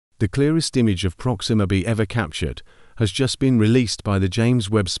The clearest image of Proxima b ever captured has just been released by the James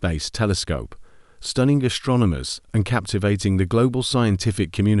Webb Space Telescope, stunning astronomers and captivating the global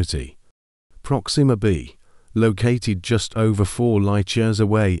scientific community. Proxima b, located just over 4 light-years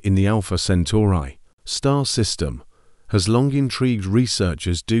away in the Alpha Centauri star system, has long intrigued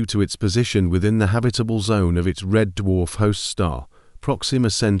researchers due to its position within the habitable zone of its red dwarf host star, Proxima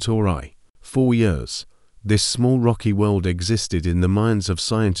Centauri. For years, this small rocky world existed in the minds of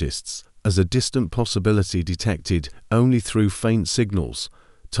scientists as a distant possibility detected only through faint signals,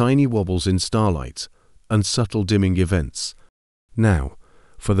 tiny wobbles in starlight, and subtle dimming events. Now,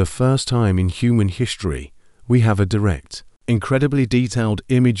 for the first time in human history, we have a direct, incredibly detailed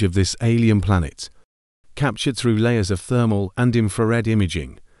image of this alien planet. Captured through layers of thermal and infrared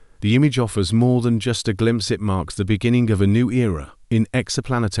imaging, the image offers more than just a glimpse. It marks the beginning of a new era in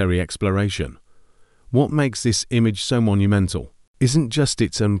exoplanetary exploration. What makes this image so monumental isn't just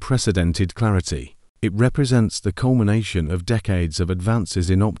its unprecedented clarity. It represents the culmination of decades of advances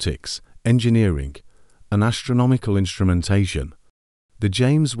in optics, engineering, and astronomical instrumentation. The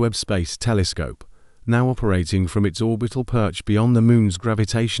James Webb Space Telescope, now operating from its orbital perch beyond the Moon's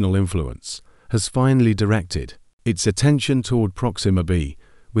gravitational influence, has finally directed its attention toward Proxima b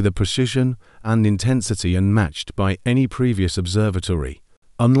with a precision and intensity unmatched by any previous observatory.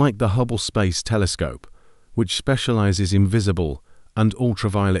 Unlike the Hubble Space Telescope, which specializes in visible and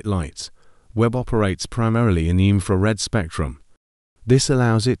ultraviolet light, Webb operates primarily in the infrared spectrum. This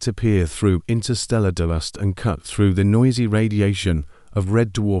allows it to peer through interstellar dust and cut through the noisy radiation of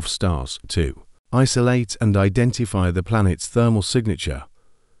red dwarf stars to isolate and identify the planet's thermal signature.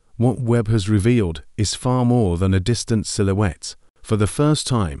 What Webb has revealed is far more than a distant silhouette. For the first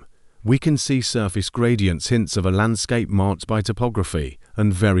time, we can see surface gradients, hints of a landscape marked by topography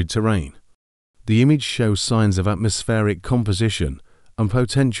and varied terrain. The image shows signs of atmospheric composition and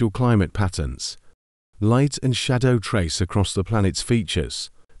potential climate patterns. Light and shadow trace across the planet's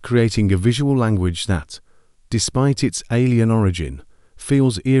features, creating a visual language that, despite its alien origin,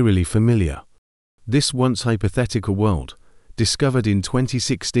 feels eerily familiar. This once hypothetical world, discovered in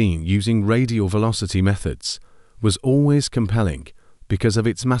 2016 using radial velocity methods, was always compelling because of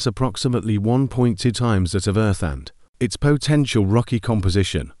its mass, approximately 1.2 times that of Earth, and its potential rocky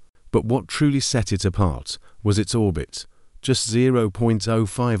composition. But what truly set it apart was its orbit, just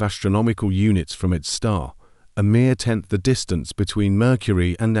 0.05 astronomical units from its star, a mere tenth the distance between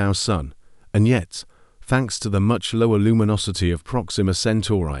Mercury and our Sun. And yet, thanks to the much lower luminosity of Proxima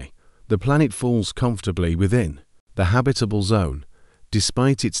Centauri, the planet falls comfortably within the habitable zone.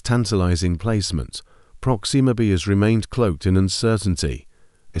 Despite its tantalizing placement, Proxima b has remained cloaked in uncertainty,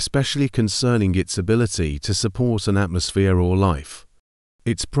 especially concerning its ability to support an atmosphere or life.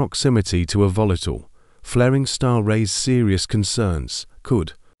 Its proximity to a volatile, flaring star raised serious concerns.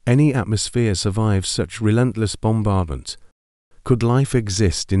 Could any atmosphere survive such relentless bombardment? Could life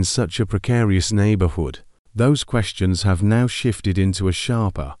exist in such a precarious neighborhood? Those questions have now shifted into a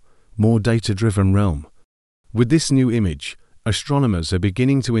sharper, more data-driven realm. With this new image, astronomers are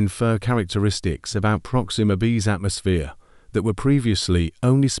beginning to infer characteristics about Proxima b's atmosphere that were previously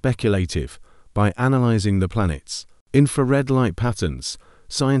only speculative. By analyzing the planet's infrared light patterns,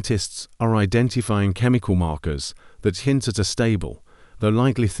 scientists are identifying chemical markers that hint at a stable, though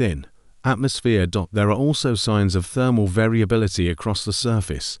likely thin, atmosphere. There are also signs of thermal variability across the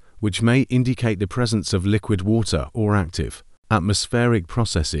surface, which may indicate the presence of liquid water or active atmospheric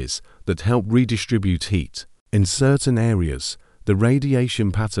processes that help redistribute heat. In certain areas, the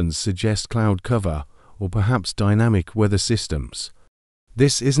radiation patterns suggest cloud cover or perhaps dynamic weather systems.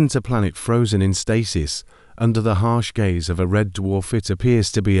 This isn't a planet frozen in stasis under the harsh gaze of a red dwarf. It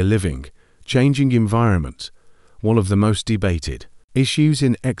appears to be a living, changing environment. One of the most debated issues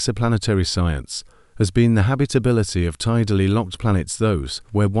in exoplanetary science has been the habitability of tidally locked planets, those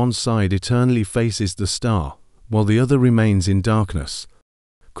where one side eternally faces the star while the other remains in darkness.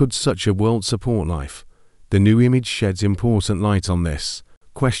 Could such a world support life? The new image sheds important light on this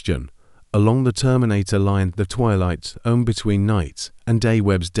question. Along the Terminator line, the twilight zone between night and day,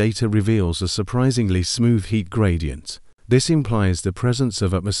 Webb's data reveals a surprisingly smooth heat gradient. This implies the presence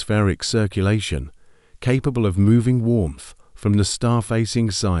of atmospheric circulation, capable of moving warmth from the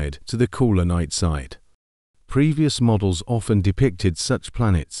star-facing side to the cooler night side. Previous models often depicted such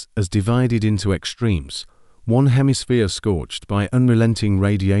planets as divided into extremes, one hemisphere scorched by unrelenting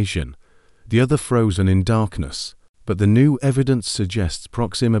radiation, the other frozen in darkness. But the new evidence suggests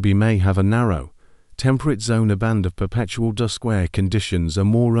Proxima b may have a narrow, temperate zone, a band of perpetual dusk where conditions are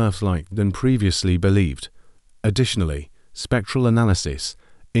more Earth-like than previously believed. Additionally, spectral analysis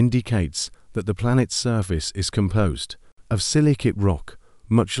indicates that the planet's surface is composed of silicate rock,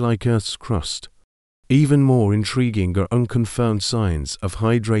 much like Earth's crust. Even more intriguing are unconfirmed signs of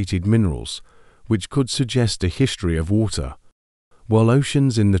hydrated minerals, which could suggest a history of water. While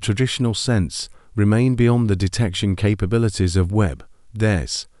oceans in the traditional sense remain beyond the detection capabilities of Webb,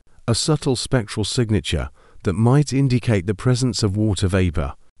 there's a subtle spectral signature that might indicate the presence of water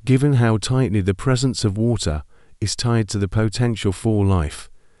vapor, given how tightly the presence of water is tied to the potential for life.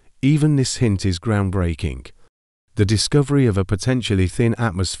 Even this hint is groundbreaking. The discovery of a potentially thin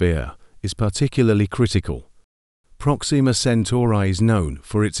atmosphere is particularly critical. Proxima Centauri is known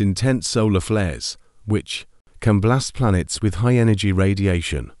for its intense solar flares, which can blast planets with high-energy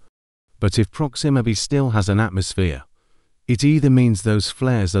radiation. But if Proxima b still has an atmosphere, it either means those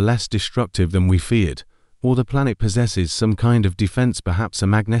flares are less destructive than we feared, or the planet possesses some kind of defense, perhaps a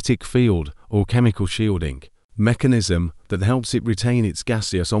magnetic field or chemical shielding mechanism that helps it retain its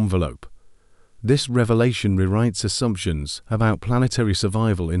gaseous envelope. This revelation rewrites assumptions about planetary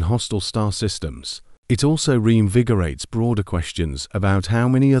survival in hostile star systems. It also reinvigorates broader questions about how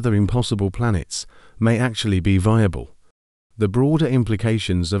many other impossible planets may actually be viable. The broader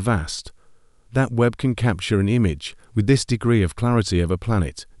implications are vast. That Webb can capture an image with this degree of clarity of a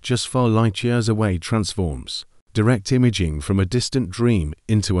planet just 4 light-years away transforms direct imaging from a distant dream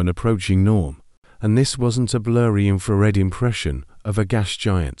into an approaching norm. And this wasn't a blurry infrared impression of a gas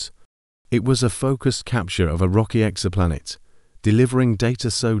giant. It was a focused capture of a rocky exoplanet, delivering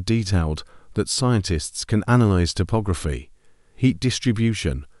data so detailed that scientists can analyze topography, heat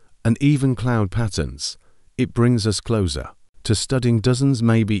distribution, and even cloud patterns. It brings us closer to studying dozens,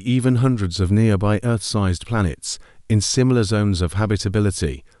 maybe even hundreds of nearby Earth-sized planets in similar zones of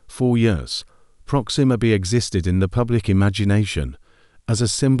habitability. For years, Proxima b existed in the public imagination as a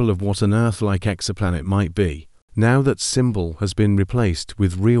symbol of what an Earth-like exoplanet might be. Now that symbol has been replaced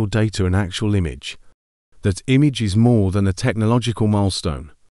with real data and actual image. That image is more than a technological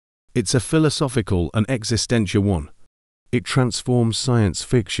milestone. It's a philosophical and existential one. It transforms science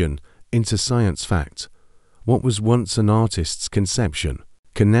fiction into science fact. What was once an artist's conception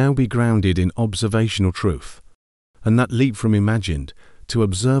can now be grounded in observational truth. And that leap from imagined to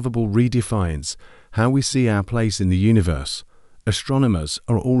observable redefines how we see our place in the universe. Astronomers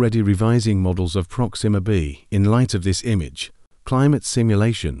are already revising models of Proxima b in light of this image. Climate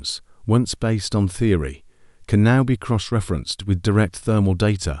simulations, once based on theory, can now be cross-referenced with direct thermal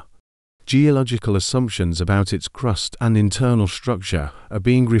data. Geological assumptions about its crust and internal structure are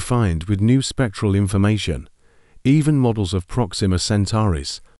being refined with new spectral information. Even models of Proxima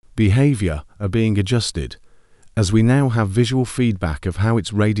Centauri's behavior are being adjusted, as we now have visual feedback of how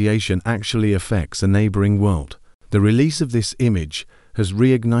its radiation actually affects a neighboring world. The release of this image has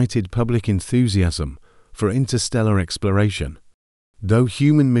reignited public enthusiasm for interstellar exploration. Though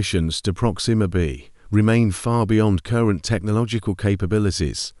human missions to Proxima b remain far beyond current technological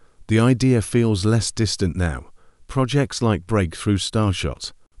capabilities, the idea feels less distant now. Projects like Breakthrough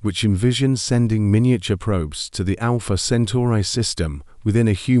Starshot, which envision sending miniature probes to the Alpha Centauri system within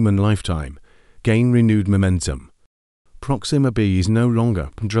a human lifetime, gain renewed momentum. Proxima b is no longer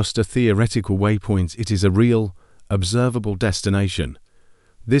just a theoretical waypoint, it is a real, observable destination.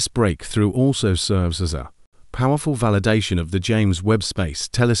 This breakthrough also serves as a powerful validation of the James Webb Space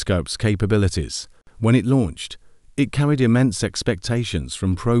Telescope's capabilities. When it launched, it carried immense expectations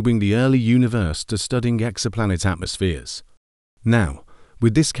from probing the early universe to studying exoplanet atmospheres. Now,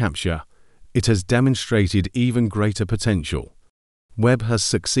 with this capture, it has demonstrated even greater potential. Webb has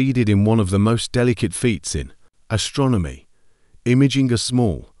succeeded in one of the most delicate feats in astronomy, imaging a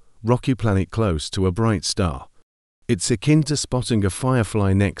small, rocky planet close to a bright star. It's akin to spotting a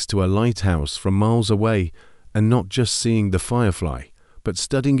firefly next to a lighthouse from miles away and not just seeing the firefly, but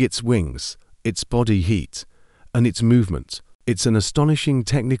studying its wings, its body heat, and its movement. It's an astonishing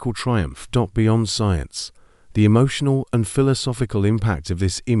technical triumph beyond science. The emotional and philosophical impact of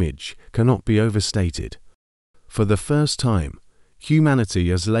this image cannot be overstated. For the first time, humanity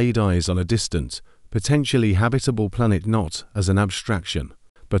has laid eyes on a distant, potentially habitable planet not as an abstraction,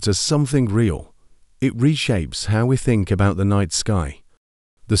 but as something real. It reshapes how we think about the night sky.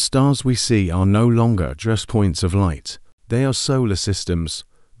 The stars we see are no longer just points of light. They are solar systems,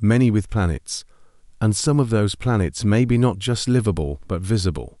 many with planets, and some of those planets may be not just livable but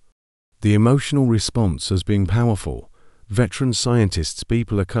visible. The emotional response has been powerful. Veteran scientists,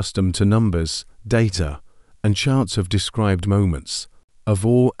 people accustomed to numbers, data, and charts have described moments of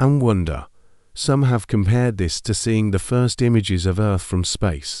awe and wonder. Some have compared this to seeing the first images of Earth from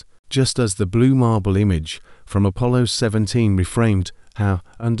space, just as the blue marble image from Apollo 17 reframed our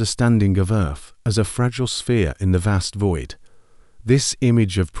understanding of Earth as a fragile sphere in the vast void. This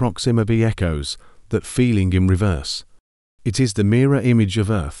image of Proxima b echoes that feeling in reverse. It is the mirror image of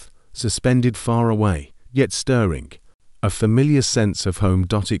Earth, suspended far away, yet stirring. A familiar sense of home.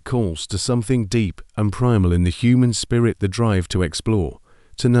 It calls to something deep and primal in the human spirit, the drive to explore,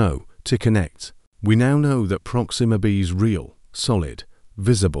 to know, to connect. We now know that Proxima b is real, solid,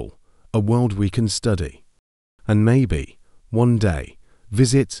 visible, a world we can study. And maybe, one day,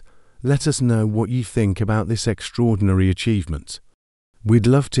 visit. Let us know what you think about this extraordinary achievement. We'd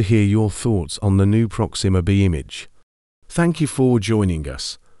love to hear your thoughts on the new Proxima b image. Thank you for joining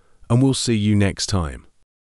us, and we'll see you next time.